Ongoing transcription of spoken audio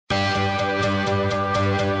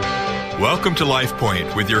Welcome to Life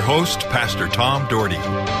Point with your host, Pastor Tom Dougherty.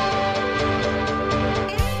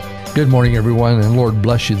 Good morning, everyone, and Lord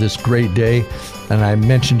bless you this great day. And I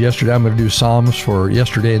mentioned yesterday I'm going to do Psalms for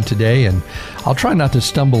yesterday and today, and I'll try not to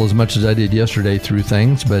stumble as much as I did yesterday through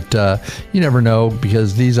things, but you never know,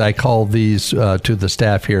 because I call these to the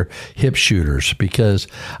staff here hip shooters, because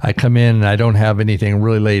I come in and I don't have anything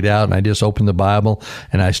really laid out, and I just open the Bible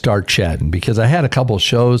and I start chatting, because I had a couple of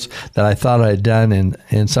shows that I thought I'd done,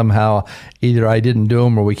 and somehow either I didn't do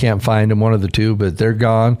them or we can't find them, one of the two, but they're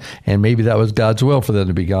gone, and maybe that was God's will for them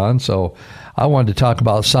to be gone. So I wanted to talk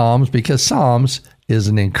about Psalms, because Psalms is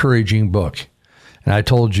an encouraging book. And I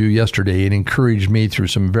told you yesterday, it encouraged me through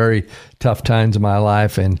some very tough times in my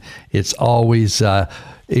life, and it's always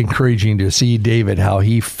encouraging to see David, how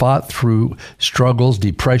he fought through struggles,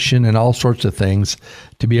 depression, and all sorts of things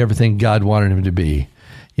to be everything God wanted him to be.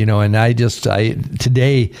 You know, and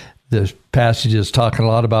today, the passage is talking a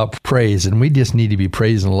lot about praise, and we just need to be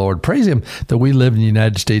praising the Lord. Praise Him that we live in the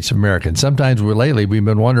United States of America. And sometimes lately we've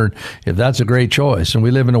been wondering if that's a great choice, and we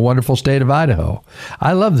live in a wonderful state of Idaho.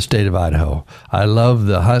 I love the state of Idaho. I love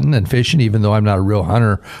the hunting and fishing, even though I'm not a real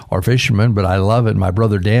hunter or fisherman, but I love it. My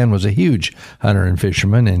brother Dan was a huge hunter and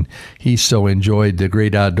fisherman, and he so enjoyed the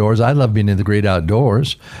great outdoors. I love being in the great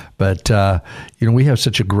outdoors, but we have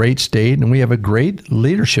such a great state, and we have a great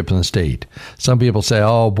leadership in the state. Some people say,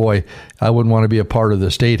 oh boy, I wouldn't want to be a part of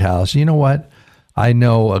the State House. You know what? I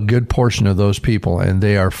know a good portion of those people, and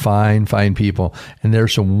they are fine, fine people. And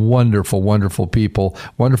there's some wonderful, wonderful people,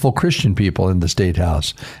 wonderful Christian people in the State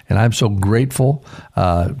House. And I'm so grateful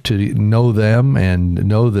to know them and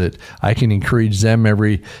know that I can encourage them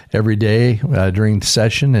every day during the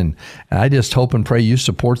session. And I just hope and pray you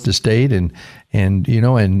support the state and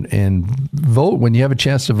vote when you have a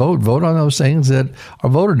chance to vote. Vote on those things that are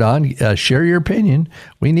voted on. Share your opinion.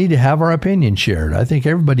 We need to have our opinion shared. I think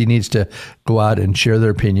everybody needs to go out and share their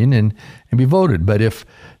opinion and be voted. But if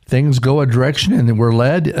things go a direction and we're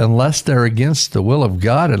led, unless they're against the will of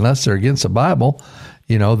God, unless they're against the Bible,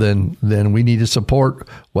 then we need to support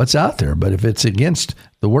what's out there. But if it's against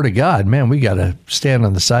the Word of God, man, we got to stand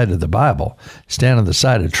on the side of the Bible, stand on the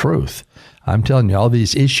side of truth. I'm telling you, all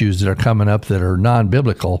these issues that are coming up that are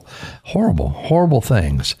non-biblical, horrible, horrible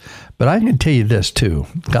things. But I can tell you this too.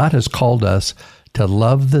 God has called us to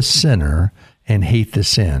love the sinner and hate the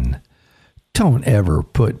sin. Don't ever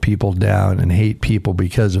put people down and hate people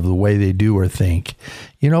because of the way they do or think.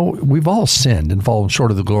 We've all sinned and fallen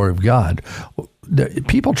short of the glory of God.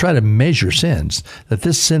 People try to measure sins, that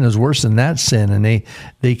this sin is worse than that sin, and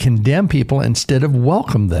they condemn people instead of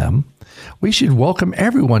welcome them. We should welcome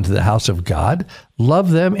everyone to the house of God,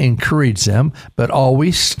 love them, encourage them, but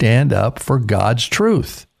always stand up for God's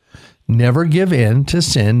truth. Never give in to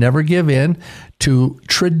sin, never give in to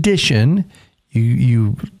tradition.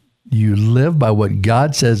 You live by what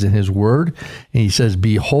God says in His Word, and He says,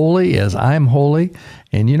 be holy as I'm holy.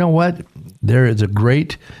 And you know what? There is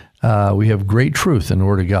we have great truth in the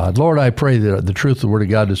Word of God. Lord, I pray that the truth of the Word of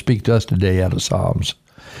God to speak to us today out of Psalms.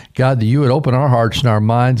 God, that you would open our hearts and our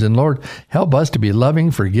minds, and Lord, help us to be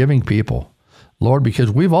loving, forgiving people. Lord, because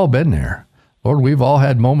we've all been there. Lord, we've all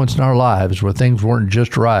had moments in our lives where things weren't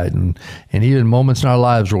just right, and even moments in our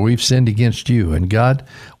lives where we've sinned against you. And God,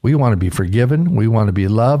 we want to be forgiven. We want to be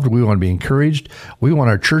loved. We want to be encouraged. We want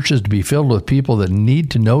our churches to be filled with people that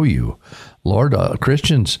need to know you. Lord,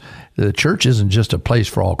 Christians, the church isn't just a place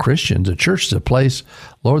for all Christians. The church is a place,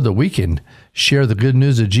 Lord, that we can share the good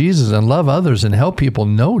news of Jesus and love others and help people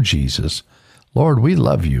know Jesus. Lord, we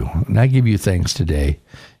love you, and I give you thanks today.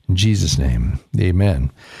 In Jesus' name,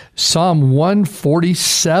 amen. Psalm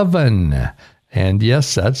 147. And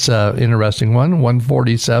yes, that's an interesting one,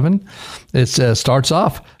 147. It starts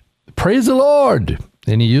off, praise the Lord.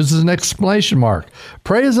 And he uses an exclamation mark.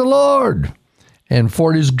 Praise the Lord. And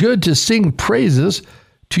for it is good to sing praises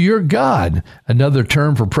to your God. Another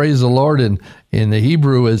term for praise the Lord in the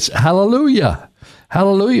Hebrew is hallelujah.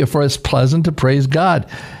 Hallelujah, for it's pleasant to praise God.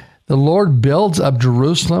 The Lord builds up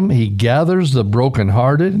Jerusalem. He gathers the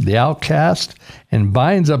brokenhearted, the outcast, and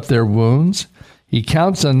binds up their wounds. He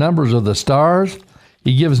counts the numbers of the stars.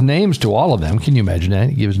 He gives names to all of them. Can you imagine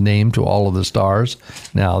that? He gives name to all of the stars.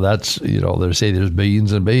 Now, that's, they say there's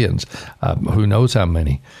billions and billions. Who knows how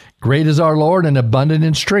many? Great is our Lord and abundant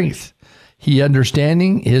in strength. His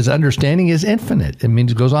understanding is infinite. It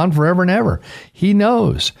means it goes on forever and ever. He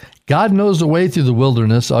knows. God knows the way through the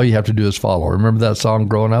wilderness. All you have to do is follow. Remember that song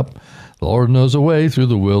growing up? The Lord knows the way through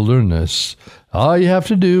the wilderness. All you have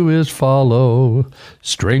to do is follow.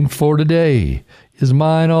 Strength for today is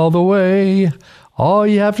mine all the way. All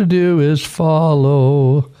you have to do is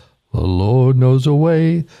follow. The Lord knows the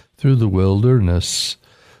way through the wilderness.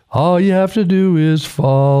 All you have to do is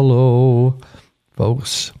follow.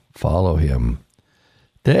 Folks, follow him.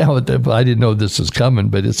 I didn't know this was coming,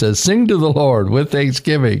 but it says, sing to the Lord with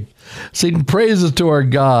thanksgiving. Sing praises to our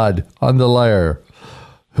God on the lyre,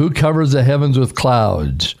 who covers the heavens with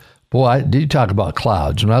clouds. Boy, did you talk about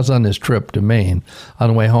clouds. When I was on this trip to Maine on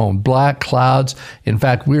the way home, black clouds. In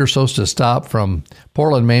fact, we were supposed to stop from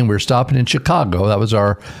Portland, Maine. We were stopping in Chicago. That was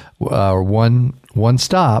our one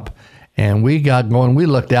stop. And we got going. We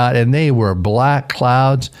looked out, and they were black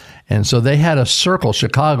clouds. And so they had us circle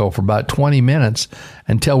Chicago for about 20 minutes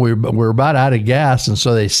until we were about out of gas. And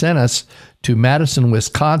so they sent us to Madison,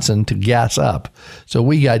 Wisconsin to gas up. So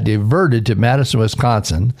we got diverted to Madison,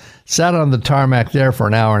 Wisconsin, sat on the tarmac there for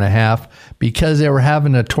an hour and a half because they were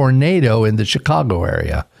having a tornado in the Chicago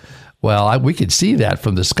area. Well, we could see that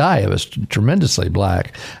from the sky. It was tremendously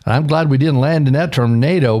black. And I'm glad we didn't land in that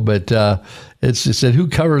tornado, but it said, who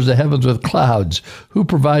covers the heavens with clouds? Who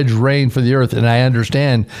provides rain for the earth? And I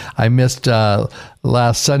understand I missed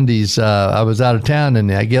last Sunday's, I was out of town,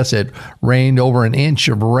 and I guess it rained over an inch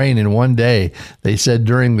of rain in one day. They said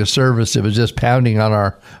during the service it was just pounding on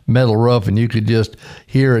our metal roof, and you could just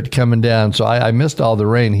hear it coming down. So I missed all the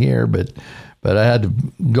rain here, but I had to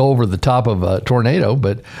go over the top of a tornado.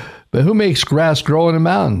 But who makes grass grow in the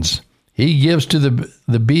mountains? He gives to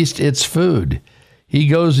the beast its food. He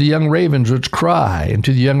goes to the young ravens which cry, and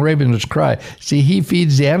to the young ravens which cry. See, he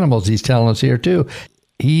feeds the animals, he's telling us here too.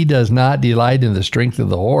 He does not delight in the strength of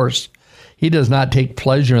the horse. He does not take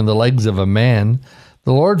pleasure in the legs of a man.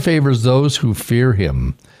 The Lord favors those who fear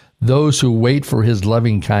him, those who wait for his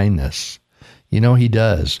loving kindness. You know, he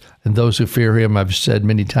does. And those who fear him, I've said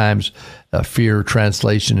many times, fear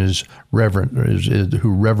translation is reverent, is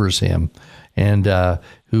who reveres him and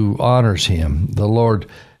who honors him. The Lord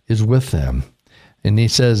is with them. And he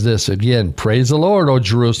says this again, praise the Lord, O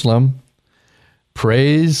Jerusalem.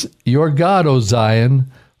 Praise your God, O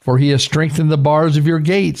Zion, for he has strengthened the bars of your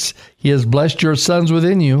gates. He has blessed your sons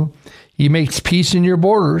within you. He makes peace in your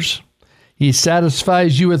borders. He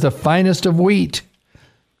satisfies you with the finest of wheat.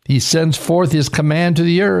 He sends forth his command to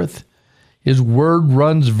the earth. His word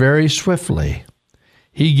runs very swiftly.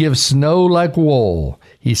 He gives snow like wool.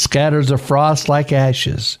 He scatters the frost like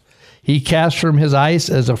ashes. He casts from his ice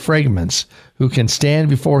as a fragrance. Who can stand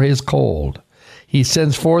before his cold? He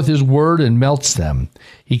sends forth his word and melts them.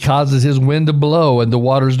 He causes his wind to blow and the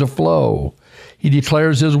waters to flow. He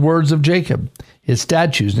declares his words of Jacob, his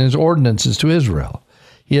statutes and his ordinances to Israel.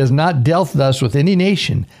 He has not dealt thus with any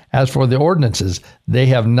nation. As for the ordinances, they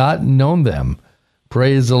have not known them.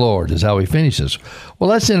 Praise the Lord is how he finishes. Well,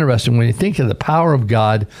 that's interesting when you think of the power of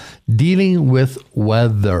God dealing with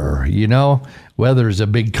weather. You know, weather is a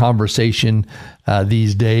big conversation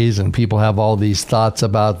these days, and people have all these thoughts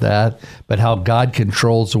about that, but how God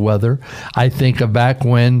controls the weather. I think of back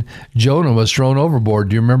when Jonah was thrown overboard.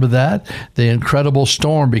 Do you remember that? The incredible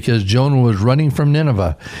storm, because Jonah was running from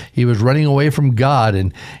Nineveh. He was running away from God,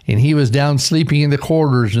 and he was down sleeping in the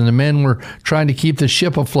quarters, and the men were trying to keep the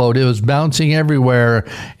ship afloat. It was bouncing everywhere,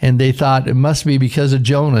 and they thought it must be because of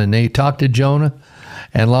Jonah, and they talked to Jonah,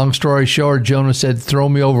 and long story short, Jonah said, throw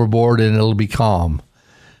me overboard and it'll be calm.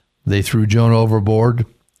 They threw Jonah overboard,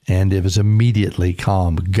 and it was immediately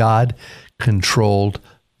calm. God controlled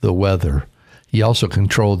the weather. He also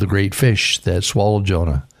controlled the great fish that swallowed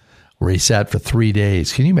Jonah, where he sat for 3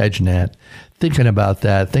 days. Can you imagine that? Thinking about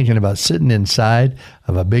that, thinking about sitting inside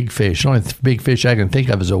of a big fish. The only big fish I can think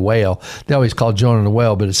of is a whale. They always call Jonah a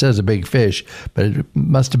whale, but it says a big fish, but it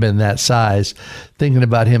must have been that size. Thinking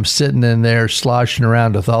about him sitting in there sloshing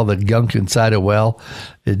around with all the gunk inside a well.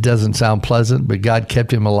 It doesn't sound pleasant, but God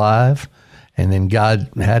kept him alive. And then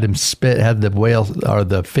God had the whale or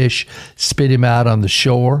the fish spit him out on the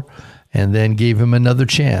shore, and then gave him another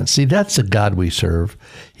chance. See, that's the God we serve.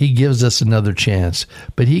 He gives us another chance,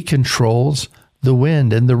 but he controls the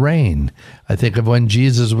wind and the rain. I think of when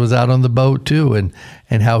Jesus was out on the boat too, and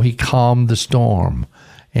how he calmed the storm.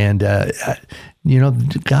 And,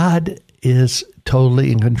 God is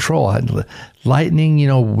totally in control.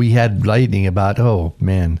 Lightning, we had lightning about,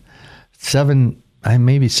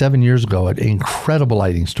 maybe 7 years ago, an incredible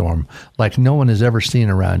lightning storm like no one has ever seen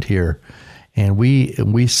around here. And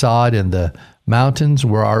we saw it in the mountains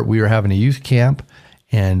where we were having a youth camp.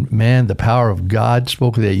 And man, the power of God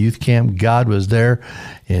spoke at that youth camp. God was there.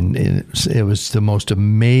 And it was the most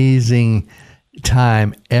amazing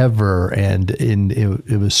time ever. And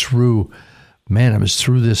it was through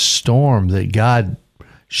this storm that God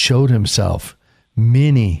showed himself.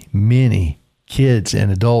 Many, many kids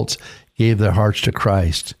and adults gave their hearts to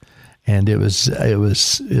Christ. And it was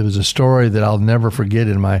a story that I'll never forget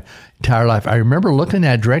in my entire life. I remember looking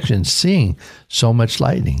that direction, seeing so much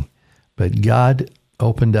lightning, but God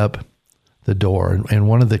opened up the door, and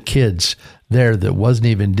one of the kids there that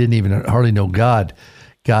didn't even hardly know God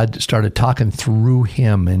started talking through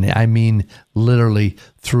him, and I mean literally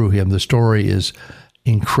through him. The story is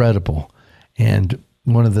incredible, and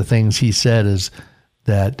one of the things he said is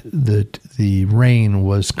that the rain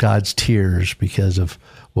was God's tears because of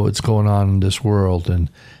what's going on in this world, and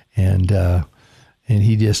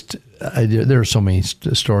he just there are so many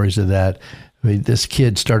stories of that. I mean, this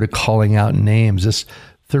kid started calling out names. This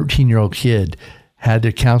 13-year-old kid had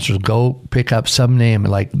the counselors go pick up some name,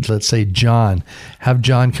 like let's say John. Have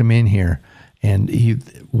John come in here, and he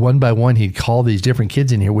one by one he'd call these different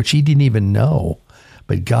kids in here, which he didn't even know,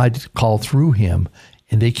 but God called through him,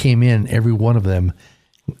 and they came in. Every one of them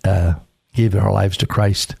gave their lives to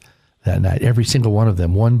Christ that night. Every single one of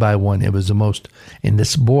them, one by one. It was the most. And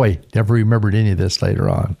this boy never remembered any of this later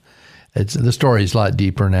on. The story is a lot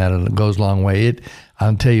deeper than that, and it goes a long way.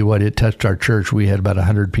 I'll tell you what, it touched our church. We had about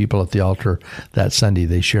 100 people at the altar that Sunday.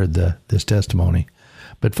 They shared this testimony.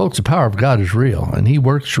 But folks, the power of God is real, and he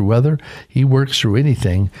works through weather. He works through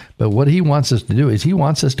anything. But what he wants us to do is he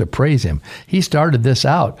wants us to praise him. He started this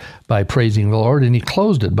out by praising the Lord, and he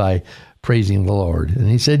closed it by praising the Lord. And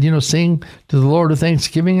he said, sing to the Lord with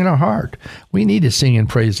thanksgiving in our heart. We need to sing and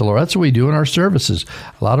praise the Lord. That's what we do in our services.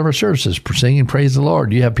 A lot of our services, sing and praise the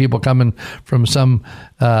Lord. You have people coming from some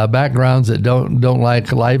backgrounds that don't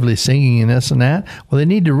like lively singing and this and that. Well, they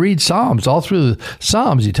need to read Psalms. All through the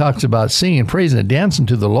Psalms, he talks about singing, praising, and dancing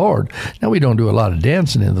to the Lord. Now, we don't do a lot of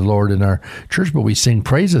dancing in the Lord in our church, but we sing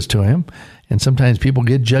praises to him. And sometimes people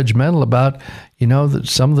get judgmental about,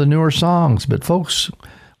 some of the newer songs. But folks,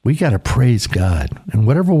 we got to praise God. In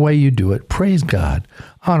whatever way you do it, praise God.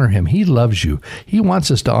 Honor him. He loves you. He wants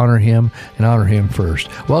us to honor him and honor him first.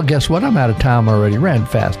 Well, guess what? I'm out of time already. Ran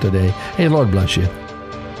fast today. Hey, Lord bless you.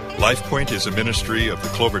 LifePoint is a ministry of the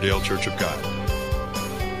Cloverdale Church of God.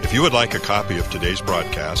 If you would like a copy of today's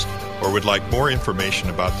broadcast or would like more information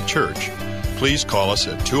about the church, please call us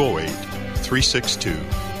at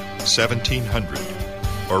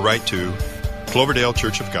 208-362-1700 or write to Cloverdale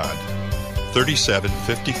Church of God,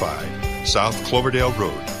 3755 South Cloverdale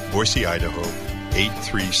Road, Boise, Idaho,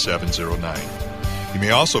 83709. You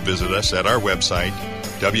may also visit us at our website,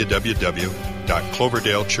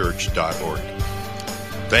 www.cloverdalechurch.org.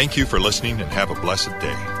 Thank you for listening and have a blessed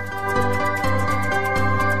day.